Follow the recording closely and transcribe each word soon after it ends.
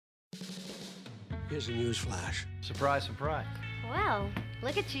Here's a news flash. Surprise, surprise. Well,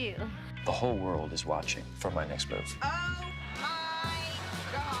 look at you. The whole world is watching for my next move. Oh my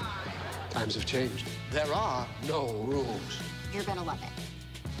God! Times have changed. There are no rules. You're gonna love it.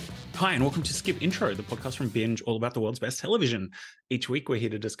 Hi, and welcome to Skip Intro, the podcast from Binge, all about the world's best television. Each week, we're here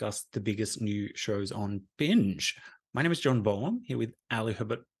to discuss the biggest new shows on Binge. My name is John Boehm, here with Ali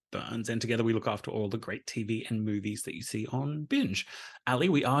Herbert Burns, and together we look after all the great TV and movies that you see on Binge. Ali,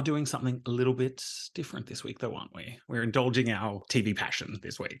 we are doing something a little bit different this week, though, aren't we? We're indulging our TV passion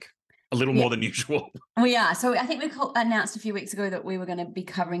this week. A little more than usual. We are. So I think we announced a few weeks ago that we were going to be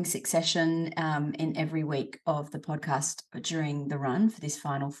covering Succession in every week of the podcast during the run for this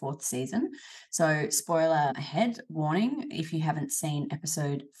final fourth season. So spoiler ahead, warning, if you haven't seen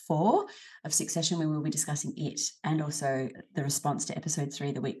episode 4 of Succession, we will be discussing it and also the response to episode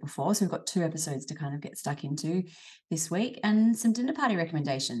 3 the week before. So we've got 2 episodes to kind of get stuck into this week and some dinner party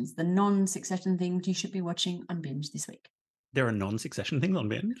recommendations, the non-Succession things you should be watching on Binge this week. There are non-Succession things on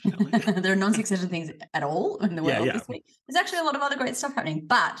Binge. There are non-Succession things at all in the world this week. There's actually a lot of other great stuff happening,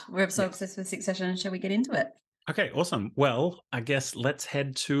 but we're so obsessed with Succession. Shall we get into it? Okay, awesome. Well, I guess let's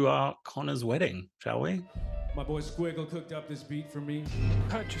head to Connor's wedding, shall we? My boy Squiggle cooked up this beat for me.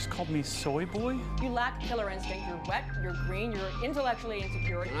 Kurt just called me soy boy? You lack killer instinct. You're wet, you're green, you're intellectually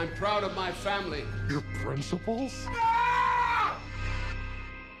insecure. And I'm proud of my family. Your principles?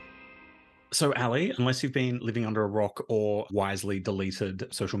 So, Ali, unless you've been living under a rock or wisely deleted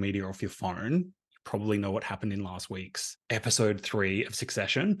social media off your phone, you probably know what happened in last week's episode 3 of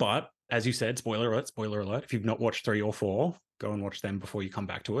Succession. But as you said, spoiler alert, if you've not watched 3 or 4, go and watch them before you come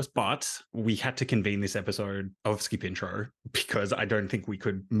back to us. But we had to convene this episode of Skip Intro because I don't think we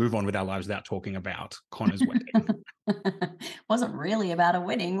could move on with our lives without talking about Connor's wedding. Wasn't really about a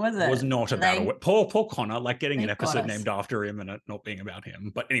wedding, was it? It was not about a wedding. Poor Connor, like getting an episode us. named after him and it not being about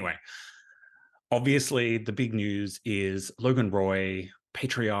him. But anyway, obviously, the big news is Logan Roy,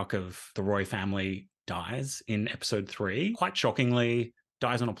 patriarch of the Roy family, dies in episode 3. Quite shockingly,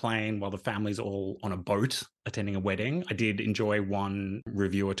 dies on a plane while the family's all on a boat attending a wedding. I did enjoy one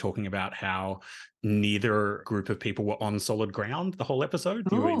reviewer talking about how neither group of people were on solid ground the whole episode.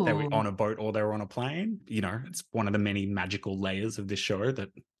 They were on a boat or they were on a plane. You know, it's one of the many magical layers of this show that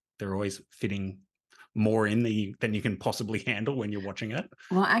they're always fitting more in than you can possibly handle when you're watching it.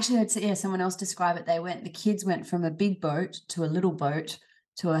 Well, actually, I'd say, someone else described it. The kids went from a big boat to a little boat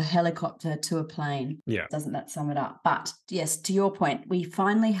to a helicopter to a plane. Yeah. Doesn't that sum it up? But yes, to your point, we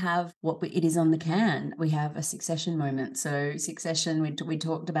finally have it is on the can. We have a Succession moment. So Succession, we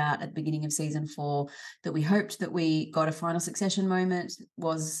talked about at the beginning of season 4 that we hoped that we got a final Succession moment.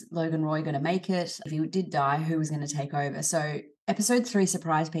 Was Logan Roy going to make it? If he did die, who was going to take over? So episode 3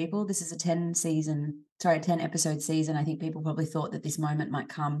 surprised people. This is a 10 episode season. I think people probably thought that this moment might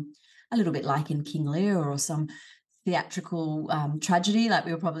come a little bit like in King Lear or some theatrical tragedy, like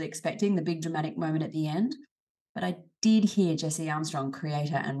we were probably expecting, the big dramatic moment at the end. But I did hear Jesse Armstrong,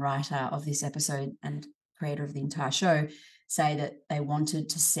 creator and writer of this episode and creator of the entire show, say that they wanted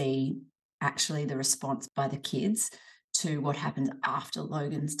to see actually the response by the kids to what happens after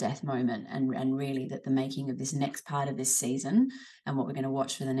Logan's death moment, and really that the making of this next part of this season and what we're going to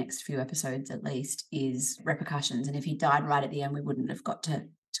watch for the next few episodes at least is repercussions. And if he died right at the end, we wouldn't have got to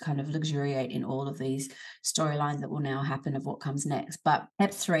kind of luxuriate in all of these storylines that will now happen of what comes next. But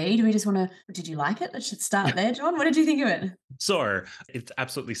Ep 3, did you like it? Let's just start there, John. What did you think of it? So it's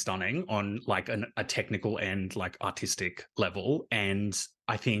absolutely stunning on like a technical and like artistic level. And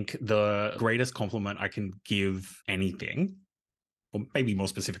I think the greatest compliment I can give anything, or maybe more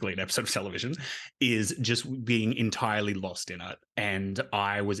specifically an episode of television, is just being entirely lost in it. And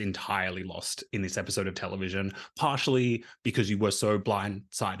I was entirely lost in this episode of television, partially because you were so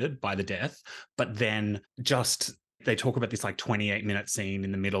blindsided by the death, but then just they talk about this like 28-minute scene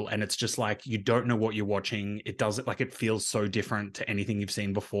in the middle, and it's just like you don't know what you're watching. It feels so different to anything you've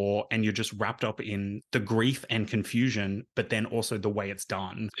seen before, and you're just wrapped up in the grief and confusion, but then also the way it's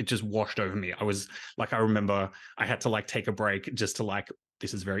done. It just washed over me. I remember I had to like take a break just to like,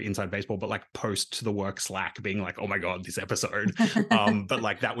 this is very inside baseball, but like post to the work Slack being like, oh my God, this episode. But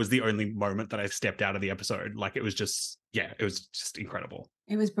like that was the only moment that I stepped out of the episode. Like it was just incredible.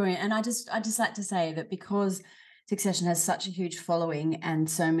 It was brilliant. And I just like to say that because Succession has such a huge following and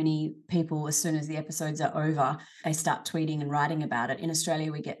so many people, as soon as the episodes are over, they start tweeting and writing about it. In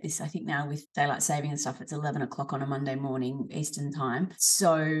Australia, we get this, I think now with daylight saving and stuff, it's 11 o'clock on a Monday morning Eastern time.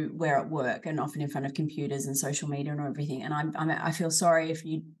 So we're at work and often in front of computers and social media and everything. And I feel sorry if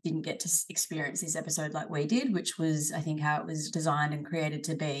you didn't get to experience this episode like we did, which was, I think, how it was designed and created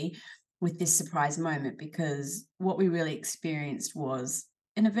to be, with this surprise moment, because what we really experienced was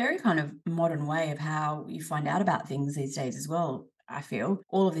in a very kind of modern way of how you find out about things these days as well, I feel.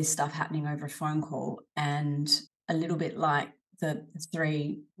 All of this stuff happening over a phone call, and a little bit like the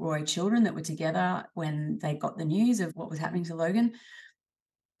 3 Roy children that were together when they got the news of what was happening to Logan.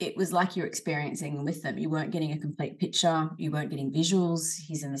 It was like you're experiencing with them. You weren't getting a complete picture. You weren't getting visuals.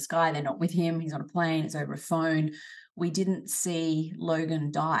 He's in the sky. They're not with him. He's on a plane. It's over a phone. We didn't see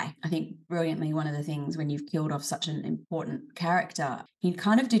Logan die. I think brilliantly, one of the things when you've killed off such an important character, he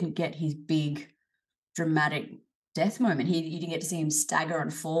kind of didn't get his big dramatic death moment. You didn't get to see him stagger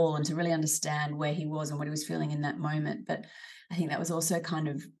and fall and to really understand where he was and what he was feeling in that moment. But I think that was also kind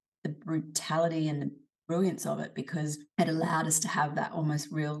of the brutality and the brilliance of it, because it allowed us to have that almost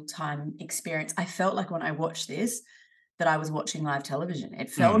real-time experience. I felt like when I watched this that I was watching live television. It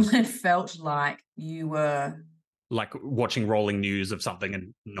felt like you were like watching rolling news of something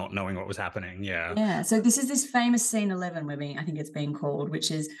and not knowing what was happening. Yeah. So this is this famous scene 11, I think it's being called, which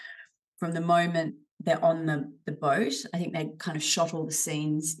is from the moment they're on the boat. I think they kind of shot all the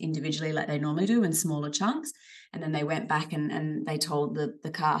scenes individually like they normally do in smaller chunks. And then they went back and they told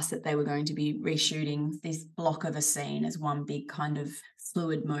the cast that they were going to be reshooting this block of a scene as one big kind of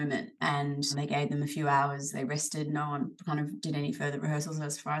fluid moment. And they gave them a few hours. They rested. No one kind of did any further rehearsals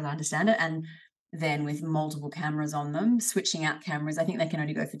as far as I understand it. And then with multiple cameras on them, switching out cameras. I think they can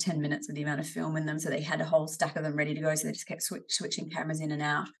only go for 10 minutes with the amount of film in them. So they had a whole stack of them ready to go. So they just kept switching cameras in and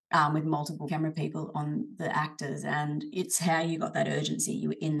out with multiple camera people on the actors. And it's how you got that urgency. You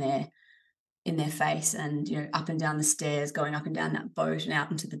were in their face and, you know, up and down the stairs, going up and down that boat and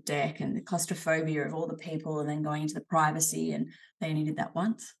out into the deck, and the claustrophobia of all the people, and then going into the privacy. And they only did that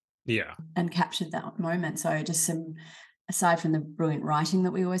once. Yeah. And captured that moment. So just some, aside from the brilliant writing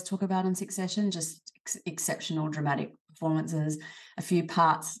that we always talk about in Succession, just exceptional dramatic performances. A few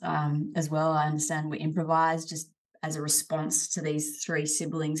parts as well, I understand, were improvised just as a response to these 3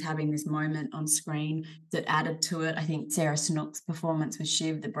 siblings having this moment on screen that added to it. I think Sarah Snook's performance with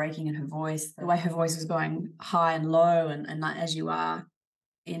Shiv, the breaking in her voice, the way her voice was going high and low, and like, as you are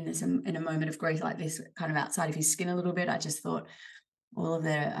in a moment of grief like this, kind of outside of his skin a little bit, I just thought all of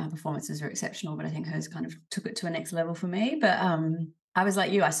their performances were exceptional, but I think hers kind of took it to a next level for me. But I was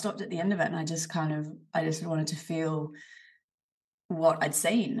like you, I stopped at the end of it and I just wanted to feel what I'd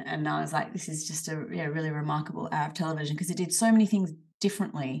seen. And I was like, this is just a really remarkable hour of television, because it did so many things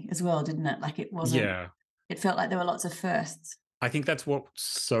differently as well, didn't it? Like it wasn't, it felt like there were lots of firsts. I think that's what's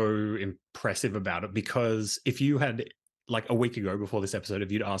so impressive about it, because if you had, like a week ago before this episode,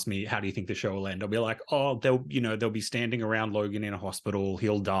 if you'd asked me, how do you think the show will end? I'll be like, oh, they'll be standing around Logan in a hospital,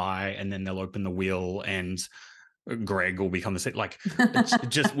 he'll die, and then they'll open the wheel and Greg will become the same. Like,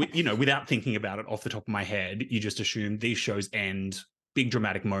 just, without thinking about it off the top of my head, you just assume these shows end, big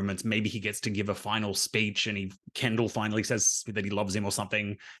dramatic moments. Maybe he gets to give a final speech and Kendall finally says that he loves him or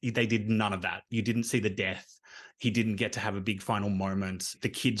something. They did none of that. You didn't see the death. He didn't get to have a big final moment. The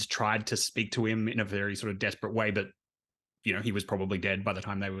kids tried to speak to him in a very sort of desperate way, but he was probably dead by the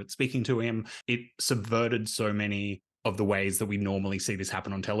time they were speaking to him. It subverted so many of the ways that we normally see this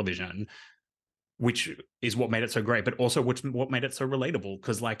happen on television, which is what made it so great, but also what made it so relatable.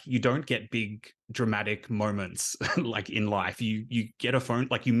 Because like, you don't get big dramatic moments like in life. You get a phone,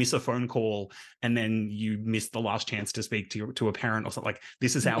 like you miss a phone call and then you miss the last chance to speak to a parent or something. Like,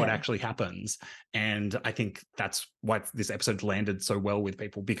 this is how it actually happens. And I think that's why this episode landed so well with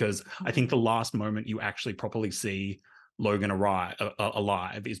people, because I think the last moment you actually properly see Logan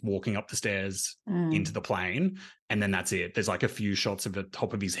alive is walking up the stairs into the plane, and then that's it. There's like a few shots of the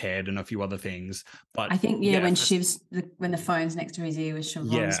top of his head and a few other things, but I think when the phone's next to his ear with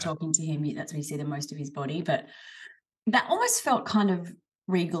Siobhan's talking to him, that's where you see the most of his body. But that almost felt kind of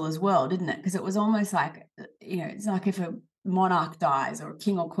regal as well, didn't it? Because it was almost like, it's like if a monarch dies or a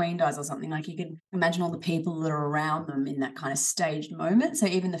king or queen dies or something, like you could imagine all the people that are around them in that kind of staged moment. So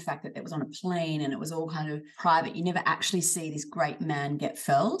even the fact that it was on a plane and it was all kind of private, you never actually see this great man get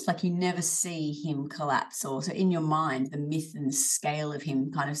felled. Like, you never see him collapse. So in your mind, the myth and the scale of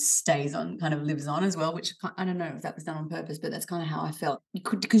him kind of lives on as well, which I don't know if that was done on purpose, but that's kind of how I felt.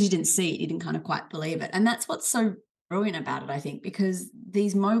 Because you didn't see it, you didn't kind of quite believe it. And that's what's so brilliant about it, I think, because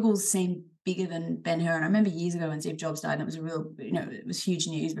these moguls seem bigger than Ben-Hur. And I remember years ago when Steve Jobs died, and it was a real, it was huge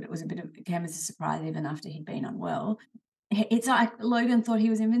news, but it came as a surprise even after he'd been unwell. It's like Logan thought he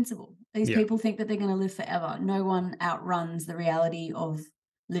was invincible. These people think that they're going to live forever. No one outruns the reality of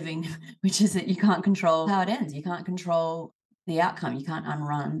living, which is that you can't control how it ends. You can't control the outcome. You can't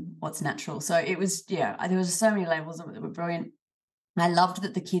unrun what's natural. So it was, there was so many levels of it that were brilliant. I loved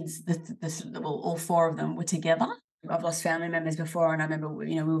that the kids, all 4 of them were together. I've lost family members before, and I remember,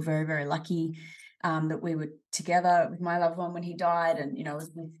 we were very, very lucky that we were together with my loved one when he died, and I was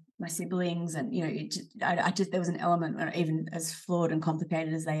with my siblings, and there was an element where, even as flawed and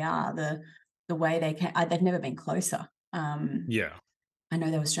complicated as they are, the way they came, they've never been closer. I know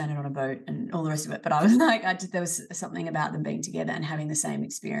they were stranded on a boat and all the rest of it, but I was like, there was something about them being together and having the same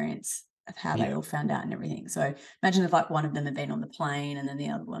experience of how they all found out and everything. So imagine if like one of them had been on the plane and then the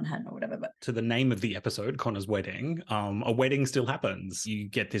other one hadn't, or whatever. But to the name of the episode, Connor's Wedding, a wedding still happens. You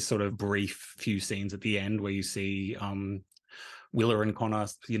get this sort of brief few scenes at the end where you see Willa and Connor,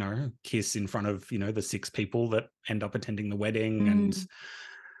 kiss in front of, the 6 people that end up attending the wedding. And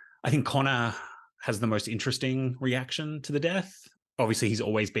I think Connor has the most interesting reaction to the death. Obviously, he's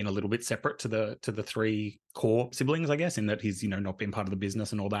always been a little bit separate to the 3 core siblings, I guess, in that he's, not been part of the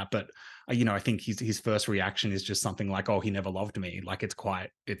business and all that. But, I think his first reaction is just something like, oh, he never loved me. Like, it's quite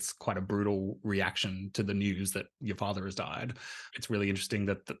a brutal reaction to the news that your father has died. It's really interesting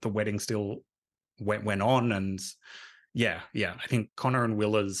that the wedding still went on. And yeah, I think Connor and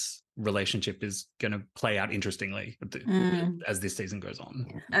Willa's relationship is going to play out interestingly as this season goes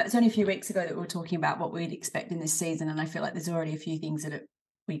on. It's only a few weeks ago that we were talking about what we'd expect in this season, and I feel like there's already a few things that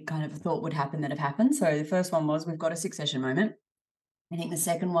we kind of thought would happen that have happened. So the first one was we've got a succession moment. I think the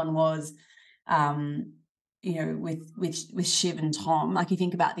second one was with Shiv and Tom, like you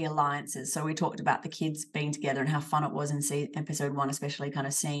think about the alliances. So we talked about the kids being together and how fun it was in episode 1, especially kind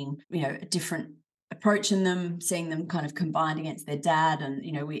of seeing a different approach in them, seeing them kind of combined against their dad. And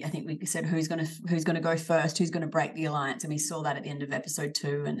I think we said who's going to go first, who's going to break the alliance, and we saw that at the end of episode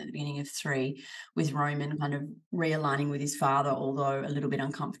 2 and at the beginning of 3 with Roman kind of realigning with his father, although a little bit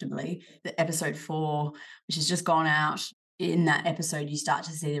uncomfortably. The episode 4, which has just gone out, in that episode you start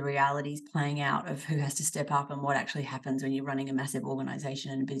to see the realities playing out of who has to step up and what actually happens when you're running a massive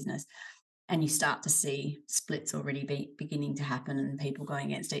organization and a business. And you start to see splits already beginning to happen and people going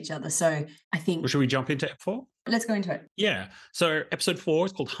against each other. So I think... Well, should we jump into ep 4? Let's go into it. Yeah. So episode 4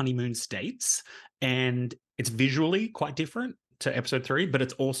 is called Honeymoon States, and it's visually quite different to episode 3, but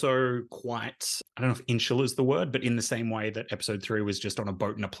it's also quite, I don't know if insular is the word, but in the same way that episode 3 was just on a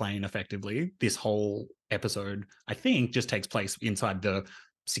boat and a plane effectively, this whole episode, I think, just takes place inside the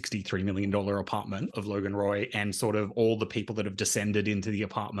 $63 million apartment of Logan Roy, and sort of all the people that have descended into the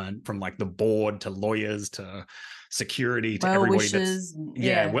apartment, from like the board to lawyers to security to everybody that's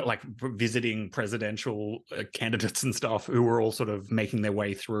like visiting presidential candidates and stuff, who are all sort of making their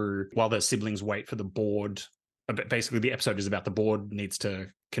way through while their siblings wait for the board. Basically, the episode is about the board needs to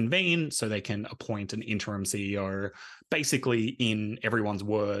convene so they can appoint an interim CEO, basically, in everyone's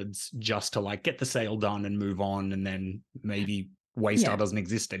words, just to like get the sale done and move on, and then maybe Waystar doesn't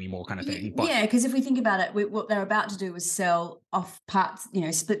exist anymore, kind of thing. But because if we think about it, what they're about to do was sell off parts,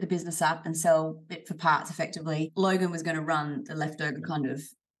 split the business up and sell it for parts effectively. Logan was going to run the leftover kind of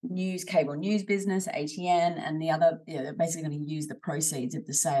cable news business, ATN, and the other, they're basically going to use the proceeds of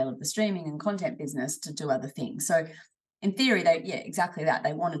the sale of the streaming and content business to do other things. So in theory, exactly that.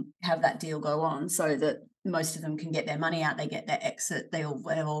 They want to have that deal go on so that most of them can get their money out, they get their exit, they've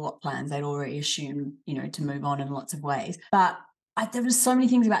all got plans. They'd already assumed, to move on in lots of ways. But there was so many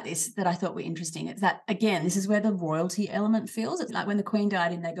things about this that I thought were interesting. It's that, again, this is where the royalty element feels. It's like when the Queen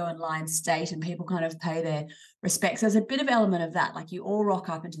died and they go and lie in state and people kind of pay their respects. There's a bit of element of that. Like you all rock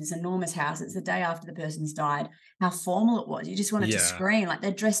up into this enormous house. It's the day after the person's died. How formal it was. You just wanted to scream. Like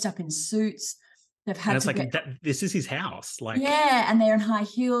they're dressed up in suits. They've had and it's to this is his house. And they're in high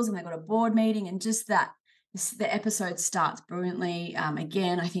heels and they've got a board meeting, and just that. The episode starts brilliantly.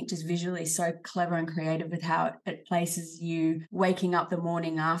 Again, I think just visually so clever and creative with how it places you waking up the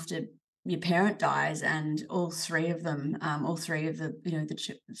morning after your parent dies, and all three of them,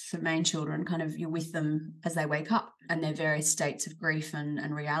 the main children, kind of you're with them as they wake up and their various states of grief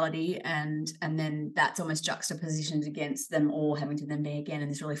and reality, and then that's almost juxtapositioned against them all having to then be again in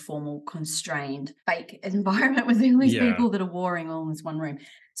this really formal, constrained, fake environment with all these people that are warring all in this one room.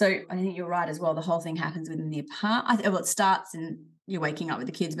 So I think you're right as well. The whole thing happens within the apartment. It starts and you're waking up with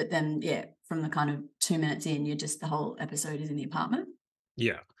the kids, but then from the kind of 2 minutes in, the whole episode is in the apartment.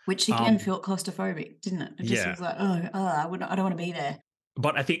 Yeah. Which again felt claustrophobic, didn't it? It just was like, I don't want to be there.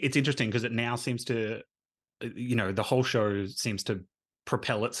 But I think it's interesting because it now seems to, the whole show seems to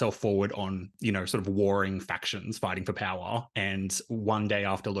propel itself forward on, sort of warring factions fighting for power. And one day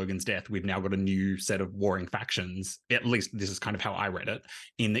after Logan's death, we've now got a new set of warring factions. At least this is kind of how I read it,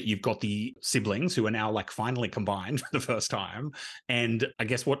 in that you've got the siblings who are now like finally combined for the first time. And I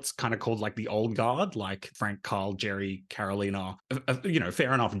guess what's kind of called like the old guard, like Frank, Carl, Jerry, Carolina,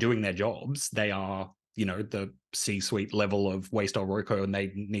 fair enough, doing their jobs. They are the C-suite level of Waystar Royco, and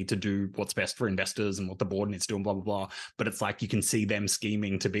they need to do what's best for investors and what the board needs to do and blah, blah, blah. But it's like, you can see them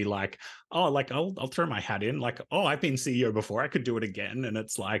scheming to be like, oh, like I'll throw my hat in, like, oh, I've been CEO before, I could do it again. And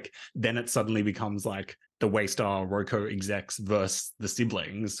it's like, then it suddenly becomes like the Waystar Royco execs versus the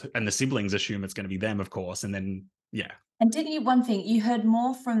siblings, and the siblings assume it's going to be them, of course. And then, yeah. And didn't you, one thing, you heard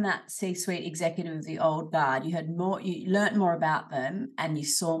more from that C-suite executive of the old guard. You heard more, you learnt more about them, and you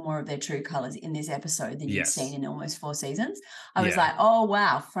saw more of their true colours in this episode than you'd seen in almost 4 seasons. I was like, oh,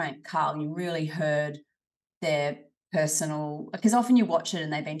 wow, Frank, Carl, you really heard their personal, because often you watch it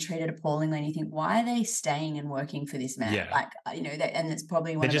and they've been treated appallingly and you think, why are they staying and working for this man? Like, and it's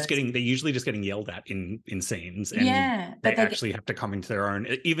probably one they're usually just getting yelled at in scenes, and they actually have to come into their own.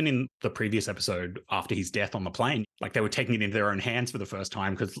 Even in the previous episode, after his death on the plane, like, they were taking it into their own hands for the first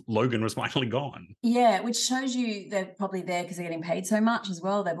time because Logan was finally gone. Yeah, which shows you they're probably there because they're getting paid so much as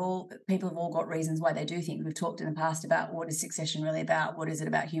well. People have all got reasons why they do things. We've talked in the past about what is Succession really about? What is it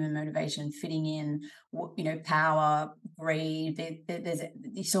about human motivation, fitting in, power, greed.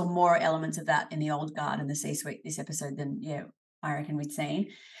 You saw more elements of that in the old guard and the C-suite this episode than I reckon we'd seen.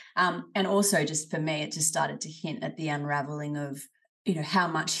 And also, just for me, it just started to hint at the unraveling of how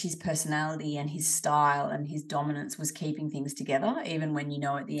much his personality and his style and his dominance was keeping things together, even when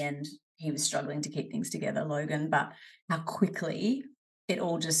at the end he was struggling to keep things together, Logan. But how quickly it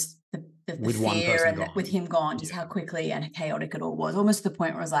all just the with fear and with him gone, just how quickly and chaotic it all was, almost to the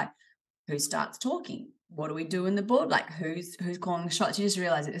point where I was like, who starts talking? What do we do in the board? Like, who's calling the shots? You just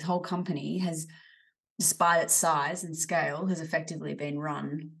realize that this whole company has, despite its size and scale, has effectively been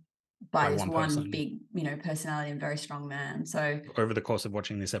run by this one big, personality and very strong man. So over the course of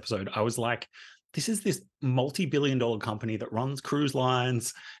watching this episode, I was like, this is this multi-billion-dollar company that runs cruise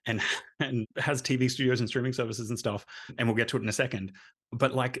lines and has TV studios and streaming services and stuff. And we'll get to it in a second.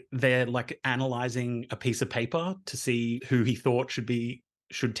 But like, they're like analyzing a piece of paper to see who he thought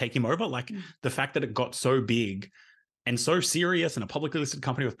should take him over. Like, the fact that it got so big and so serious and a publicly listed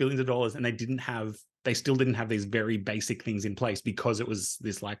company with billions of dollars, and they still didn't have these very basic things in place because it was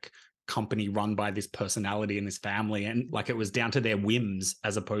this like company run by this personality and this family, and like, it was down to their whims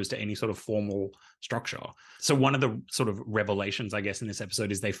as opposed to any sort of formal structure. So one of the sort of revelations, I guess, in this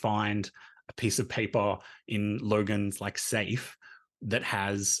episode is they find a piece of paper in Logan's like safe that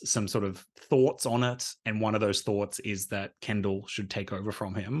has some sort of thoughts on it. And one of those thoughts is that Kendall should take over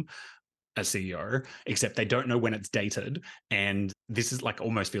from him as CEO, except they don't know when it's dated. And this is like,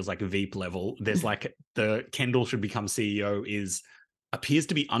 almost feels like a Veep level. There's like, the Kendall should become CEO appears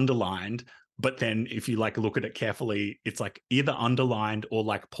to be underlined, but then if you like look at it carefully, it's like either underlined or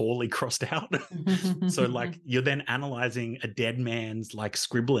like poorly crossed out. So like, you're then analyzing a dead man's like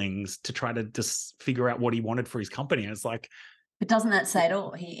scribblings to try to just figure out what he wanted for his company. And it's like, but doesn't that say it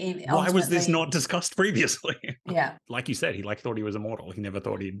all? Why was this not discussed previously? Yeah. Like you said, he thought he was immortal. He never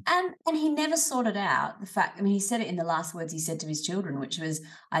thought he'd... And he never sorted out the fact, he said it in the last words he said to his children, which was,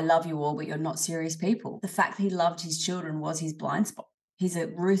 I love you all, but you're not serious people. The fact that he loved his children was his blind spot. He's a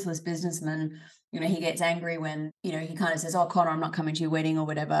ruthless businessman. He gets angry when, he kind of says, oh, Connor, I'm not coming to your wedding or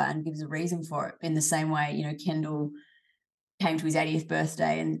whatever, and gives a reason for it. In the same way, Kendall came to his 80th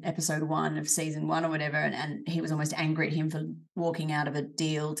birthday in episode 1 of season 1 or whatever, and he was almost angry at him for walking out of a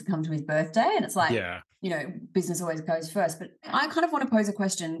deal to come to his birthday. And it's like, business always goes first. But I kind of want to pose a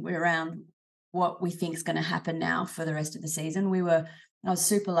question around what we think is going to happen now for the rest of the season. I was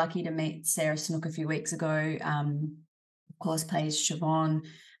super lucky to meet Sarah Snook a few weeks ago. Of course, plays Siobhan,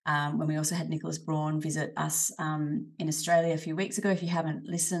 when we also had Nicholas Braun visit us in Australia a few weeks ago. If you haven't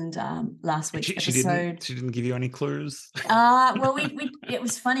listened, last week's episode. She didn't give you any clues? Well, it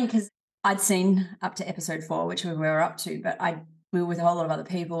was funny because I'd seen up to episode 4, which we were up to, but we were with a whole lot of other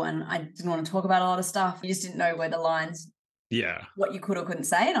people and I didn't want to talk about a lot of stuff. You just didn't know where the lines, what you could or couldn't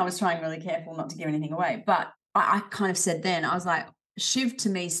say. And I was trying really careful not to give anything away. But I kind of said then, I was like, Shiv to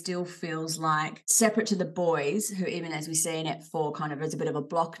me still feels like separate to the boys, who even as we see in Ep 4 kind of is a bit of a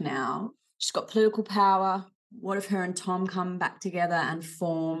block now. She's got political power. What if her and Tom come back together and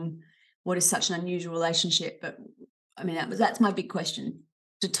form what is such an unusual relationship? But that's my big question.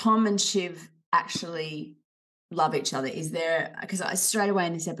 Do Tom and Shiv actually love each other? Is there, because straight away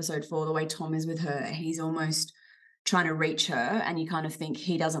in this episode 4, the way Tom is with her, he's almost trying to reach her, and you kind of think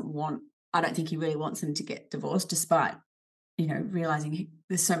I don't think he really wants them to get divorced, despite realizing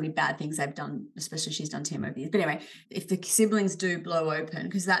there's so many bad things they've done, especially she's done to him over the years. But anyway, if the siblings do blow open,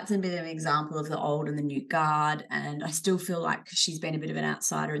 because that's a bit of an example of the old and the new guard, and I still feel like she's been a bit of an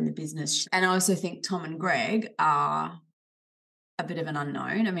outsider in the business. And I also think Tom and Greg are a bit of an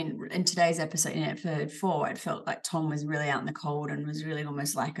unknown. I mean, in today's episode, in episode 4, it felt like Tom was really out in the cold and was really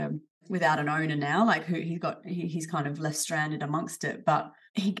almost like without an owner now, like who he's kind of left stranded amongst it. But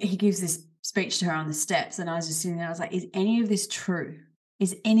he gives this speech to her on the steps, and I was just sitting there, I was like, is any of this true?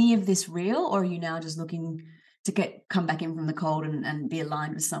 Is any of this real? Or are you now just looking to come back in from the cold and be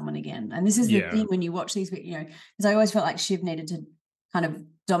aligned with someone again? And this is the thing when you watch these, because I always felt like Shiv needed to kind of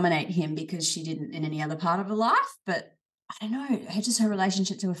dominate him because she didn't in any other part of her life. But I don't know, her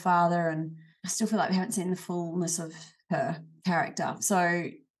relationship to her father, and I still feel like we haven't seen the fullness of her character. So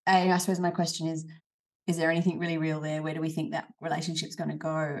I suppose my question is there anything really real there? Where do we think that relationship's going to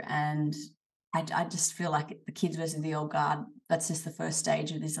go? And I just feel like the kids versus the old guard, that's just the first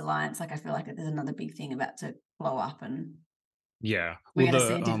stage of this alliance. Like I feel like there's another big thing about to blow up, and we're going to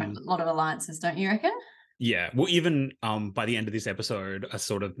see a lot of alliances, don't you reckon? Yeah. Well, even by the end of this episode, a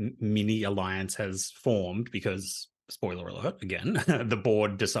sort of mini alliance has formed because, spoiler alert, again, the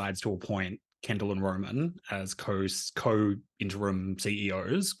board decides to appoint Kendall and Roman as co-interim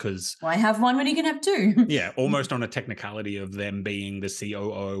CEOs because... Why have one when you can have two? Yeah, almost on a technicality of them being the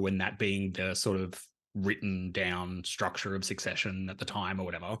COO and that being the sort of written down structure of succession at the time or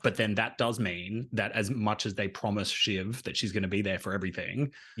whatever. But then that does mean that as much as they promise Shiv that she's going to be there for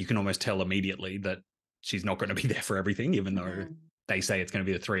everything, you can almost tell immediately that she's not going to be there for everything, even though they say it's going to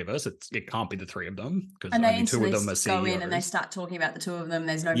be the three of us. It can't be the three of them because only two of them are CEOs. Go in and they start talking about the two of them.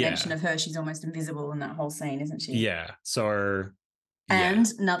 There's no mention of her. She's almost invisible in that whole scene, isn't she? Yeah. So. And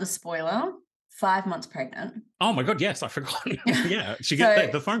another spoiler: 5 months pregnant. Oh my God! Yes, I forgot. Yeah, she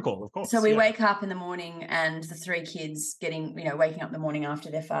gets the phone call, of course. So we wake up in the morning, and the 3 kids waking up in the morning after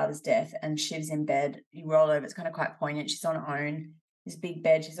their father's death, and Shiv's in bed. You roll over; it's kind of quite poignant. She's on her own. This big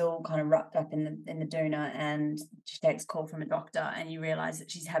bed, she's all kind of wrapped up in the doona, and she takes a call from a doctor, and you realise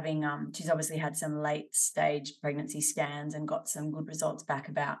that she's having she's obviously had some late stage pregnancy scans and got some good results back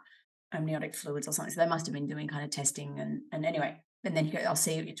about amniotic fluids or something. So they must have been doing kind of testing and anyway. And then you go, I'll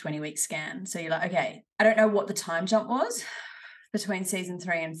see you at your 20-week scan. So you're like, okay, I don't know what the time jump was between season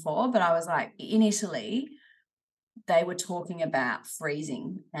 3 and 4, but I was like, in Italy, they were talking about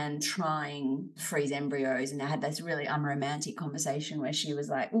freezing and trying to freeze embryos, and they had this really unromantic conversation where she was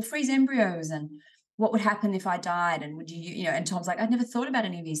like, well, freeze embryos, and what would happen if I died, and would you and Tom's like, I'd never thought about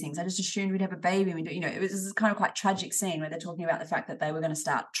any of these things, I just assumed we'd have a baby, and it was this kind of quite tragic scene where they're talking about the fact that they were going to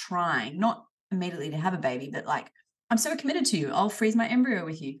start trying, not immediately to have a baby, but like, I'm so committed to you, I'll freeze my embryo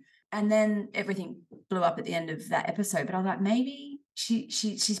with you. And then everything blew up at the end of that episode, but I was like, maybe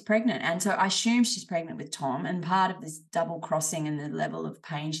she's pregnant. And so I assume she's pregnant with Tom, and part of this double crossing and the level of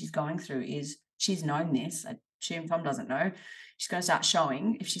pain she's going through is she's known this. I assume Tom doesn't know. She's going to start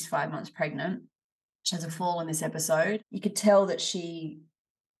showing if she's 5 months pregnant. She has a fall in this episode. You could tell that she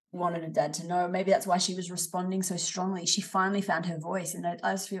wanted her dad to know. Maybe that's why she was responding so strongly. She finally found her voice in those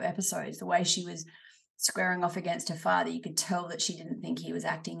last few episodes. The way she was squaring off against her father, you could tell that she didn't think he was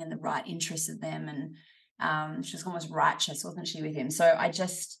acting in the right interests of them, and she was almost righteous, wasn't she, with him? So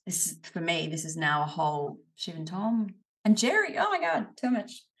for me, this is now a whole Shiv and Tom and Jerry. Oh my God, too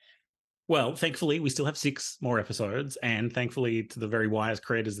much. Well, thankfully, we still have 6 more episodes, and thankfully, to the very wise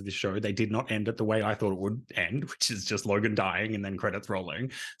creators of this show, they did not end it the way I thought it would end, which is just Logan dying and then credits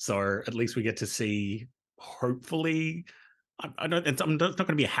rolling. So at least we get to see, hopefully, it's not going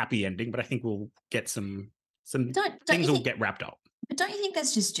to be a happy ending, but I think we'll get some things will get wrapped up. But don't you think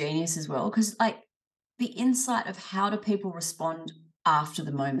that's just genius as well? Because like the insight of how do people respond after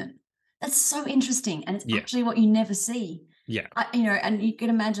the moment, that's so interesting, and it's actually what you never see. Yeah. And you can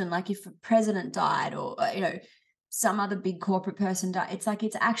imagine, like, if a president died or, some other big corporate person died, it's like,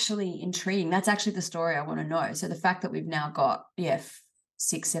 it's actually intriguing. That's actually the story I want to know. So the fact that we've now got,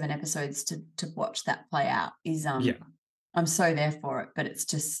 6-7 episodes to watch that play out is, I'm so there for it, but it's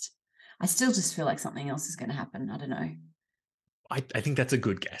just, I still just feel like something else is going to happen. I don't know. I think that's a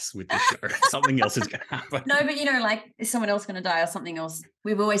good guess with this show. Something else is going to happen. No, but like, is someone else going to die or something else?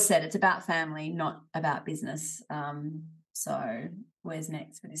 We've always said it's about family, not about business. So where's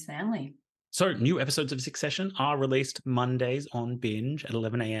next with his family? So new episodes of Succession are released Mondays on Binge at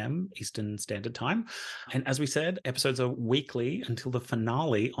 11 a.m. Eastern Standard Time. And as we said, episodes are weekly until the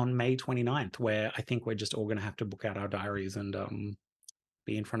finale on May 29th, where I think we're just all going to have to book out our diaries and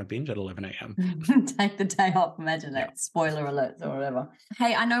be in front of Binge at 11 a.m. Take the day off. Imagine that. Spoiler alerts or whatever.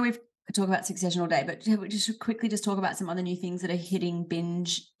 Hey, I know we've could talk about Succession all day, but we just quickly just talk about some other new things that are hitting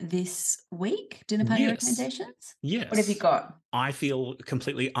binge this week. Dinner party recommendations? Yes. What have you got? I feel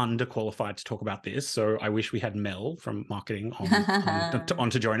completely underqualified to talk about this, so I wish we had Mel from marketing on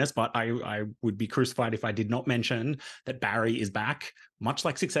to join us, but I would be crucified if I did not mention that Barry is back, much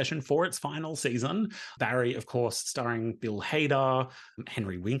like Succession, for its final season. Barry, of course, starring Bill Hader,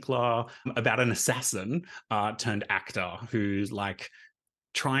 Henry Winkler, about an assassin turned actor who's like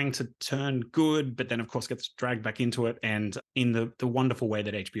trying to turn good, but then of course gets dragged back into it. And in the wonderful way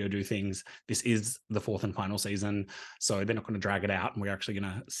that HBO do things, this is the fourth and final season, so they're not going to drag it out, and we're actually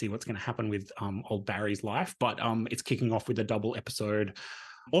going to see what's going to happen with old Barry's life. But it's kicking off with a double episode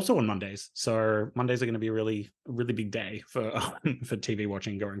also on Mondays. So Mondays are going to be a really big day for TV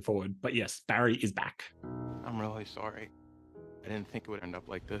watching going forward. But yes, Barry is back. I'm really sorry. I didn't think it would end up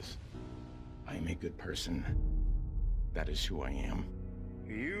like this. I am a good person. That is who I am.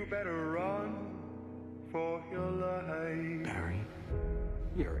 You better run for your life. Barry,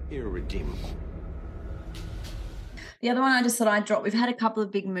 you're irredeemable. The other one I just thought I'd drop, we've had a couple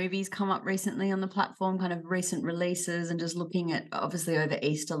of big movies come up recently on the platform, kind of recent releases, and just looking at, obviously over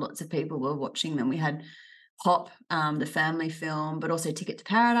Easter, lots of people were watching them. We had Hop, the family film, but also Ticket to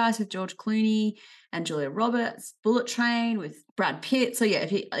Paradise with George Clooney and Julia Roberts, Bullet Train with Brad Pitt. So yeah,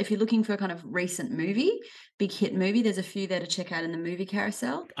 if you're looking for a kind of recent movie, big hit movie, there's a few there to check out in the movie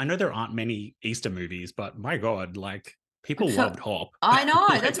carousel. I know there aren't many Easter movies, but my God, like people loved Hop. I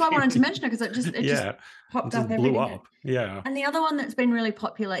know. That's why I wanted to mention it, because it just popped up. Blew up. Yeah. And the other one that's been really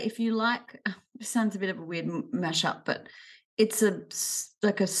popular, if you like, it sounds a bit of a weird mashup, but it's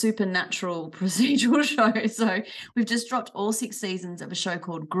like a supernatural procedural show. So we've just dropped all 6 seasons of a show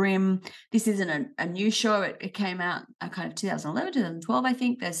called Grimm. This isn't a new show. It came out kind of 2011, 2012, I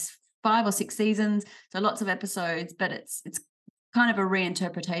think. There's 5 or 6 seasons, so lots of episodes, but it's kind of a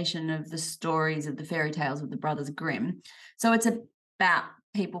reinterpretation of the stories of the fairy tales of the Brothers Grimm. So it's about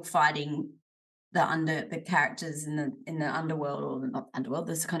people fighting the characters in the underworld, or not underworld,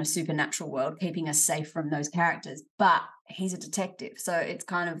 this kind of supernatural world, keeping us safe from those characters. But he's a detective, so it's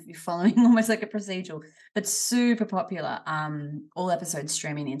kind of, you're following almost like a procedural, but super popular. All episodes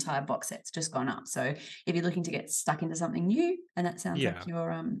streaming, the entire box set's just gone up. So if you're looking to get stuck into something new, and that sounds like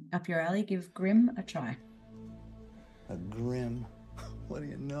you're up your alley, give Grimm a try. A Grimm? What do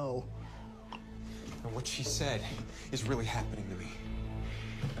you know? And what she said is really happening to me.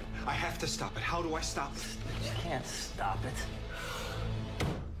 I have to stop it. How do I stop it? You can't stop it.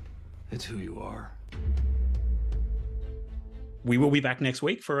 It's who you are. We will be back next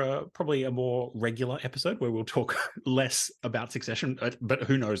week for probably a more regular episode where we'll talk less about Succession, but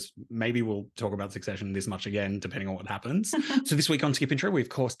who knows, maybe we'll talk about Succession this much again, depending on what happens. So this week on Skip Intro, we of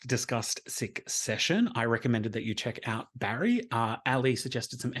course discussed Succession. I recommended that you check out Barry. Ali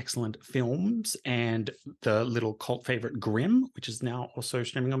suggested some excellent films and the little cult favorite Grimm, which is now also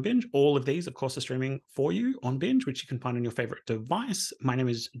streaming on Binge. All of these, of course, are streaming for you on Binge, which you can find on your favorite device. My name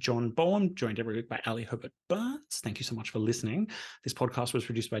is John Boehm, joined every week by Ali Herbert Burns. Thank you so much for listening. This podcast was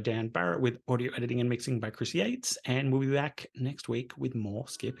produced by Dan Barrett with audio editing and mixing by Chris Yates, and we'll be back next week with more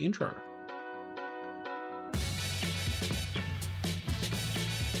Skip Intro.